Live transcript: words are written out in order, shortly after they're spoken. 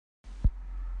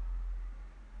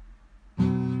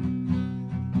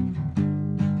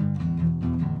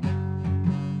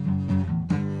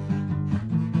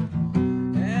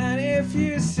if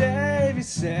you save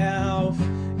yourself,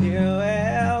 you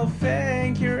will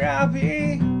think you're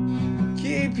happy.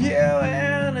 Keep you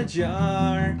in a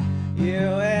jar, you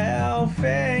will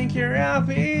think you're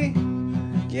happy.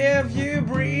 Give you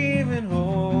breathing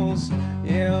holes,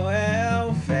 you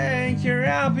will think you're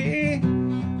happy.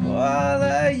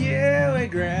 Swallow you a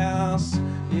grass,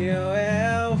 you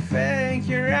will think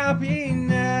you're happy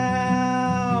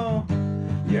now.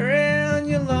 You're in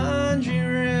your laundry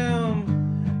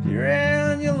room, you're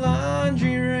in your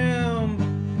laundry room.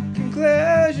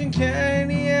 Conclusion came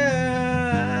to you.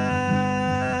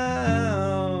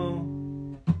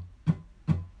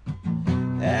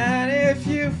 And if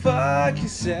you fuck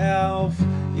yourself,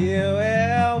 you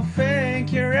will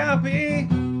think you're happy.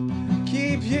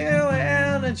 Keep you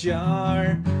in a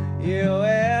jar, you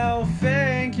will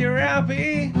think you're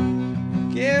happy.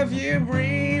 Give you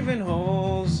breathing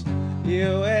holes, you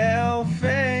will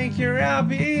think you're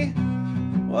happy.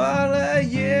 Swallow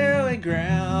you a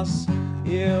grass,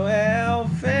 you will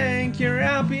think you're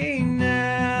happy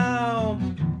now.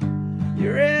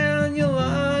 You're in your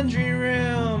laundry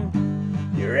room,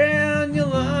 you're in your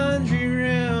laundry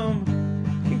room.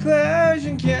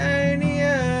 Conclusion came to you.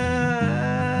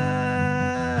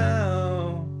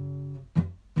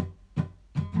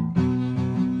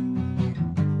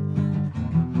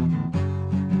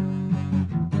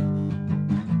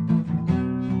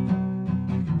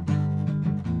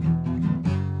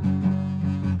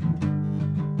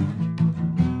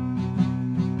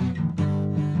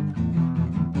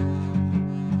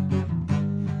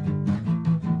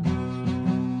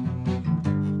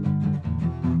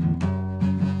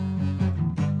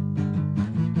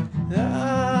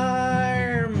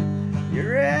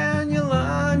 You're in your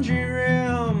laundry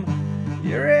room,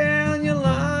 you're in your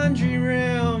laundry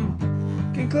room.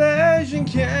 Conclusion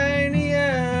came to you.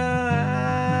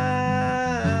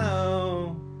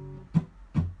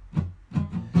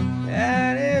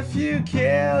 And if you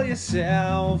kill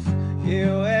yourself, you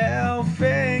will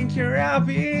think you're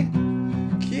happy.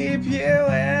 Keep you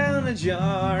in a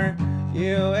jar,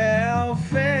 you will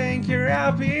think you're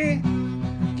happy.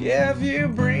 Give you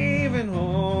breathing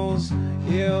holes,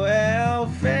 you will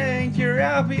think you're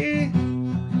happy.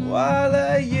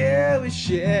 Swallow you with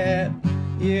shit,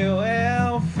 you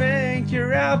will think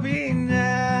you're happy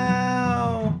now.